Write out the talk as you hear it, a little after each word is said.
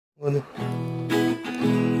र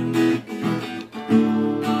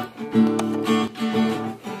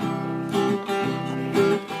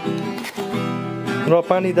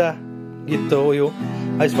पानी दा गीत त हो यो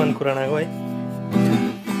आयुष्मान खुरानाको है।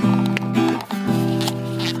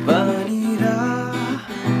 पानी दा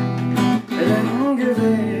रंग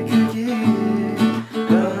देखे,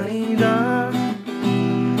 पानी दा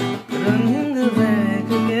रंग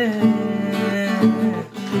देखे,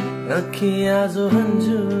 अखियाँ जो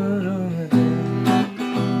हंजूरों दे,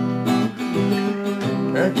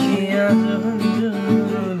 अखियाँ जो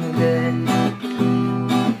हंजूरों दे,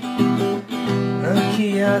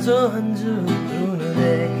 अखियाँ जो हंजूरों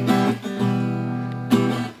दे।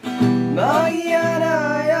 माहियाना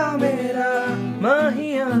या मेरा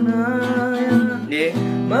माहियाना या, ये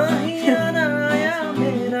माहियाना या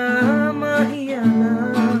मेरा माहियाना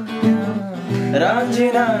या,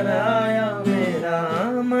 रांझना या मेरा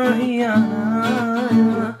माहियाना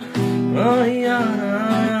या, माहियाना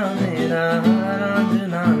या मेरा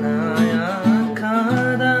रांझना या,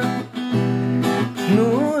 खादा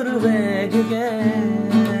नूर वेग के,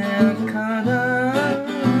 खादा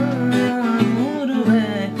नूर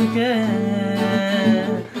वेग के,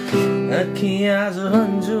 अखियाँ जो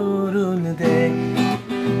हंजूरुन दे,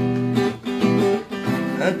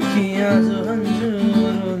 अखियाँ जो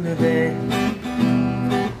हंजूरुन दे,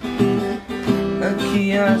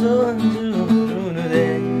 अखियाँ जो हंजूरुन दे।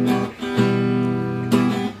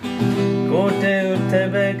 कोटे उठे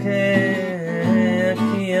बैठे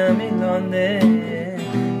अखियाँ मिलाने,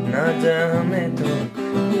 ना जा हमें तो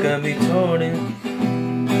कभी छोड़े,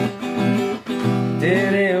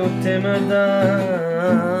 तेरे उत्ते मरदा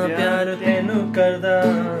प्यार तेनू करदा,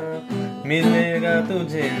 मिलेगा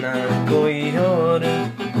तुझे ना कोई और,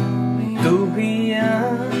 तू भी आ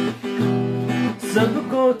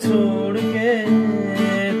सबको छोड़ के,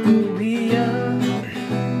 तू भी आ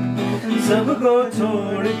सबको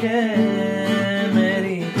छोड़ के,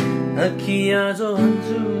 मेरी अखियाँ जो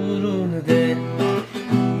हंजूरुन दे,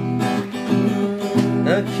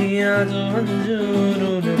 अखियाँ जो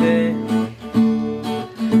हंजूरुन दे,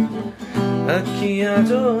 अखियाँ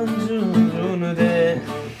जो हंजूरुन दे।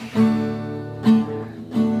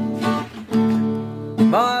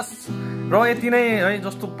 बस र यति नै है,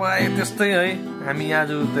 जस्तो पाए त्यस्तै है। हामी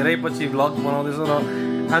आज धेरै पछि भ्लग बनाउँदैछौँ र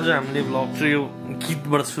आज हामीले भ्लग चाहिँ यो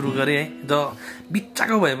गीतबाट सुरु गरे है। र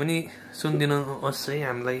बिच्चाको भए पनि सुनिदिनु होस् है,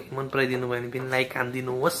 हामीलाई मन पराइदिनु भयो भने पनि लाइक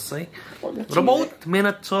हानिदिनु होस् है। र बहुत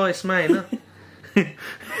मेहनत छ यसमा होइन,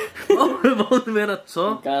 बहुत मेहनत छ,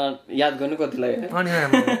 याद गर्नु कति लाग्यो अनि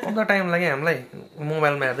कति टाइम लाग्यो हामीलाई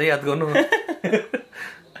मोबाइलमा हेर्दै याद गर्नु।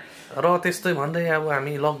 र त्यस्तै भन्दै अब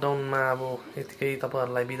हामी लकडाउनमा अब यतिकै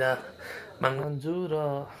तपाईँहरूलाई बिदा माग्छु र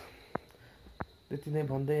त्यति नै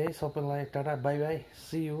भन्दै है सबैलाई tata bye by,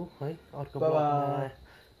 C you है अर्को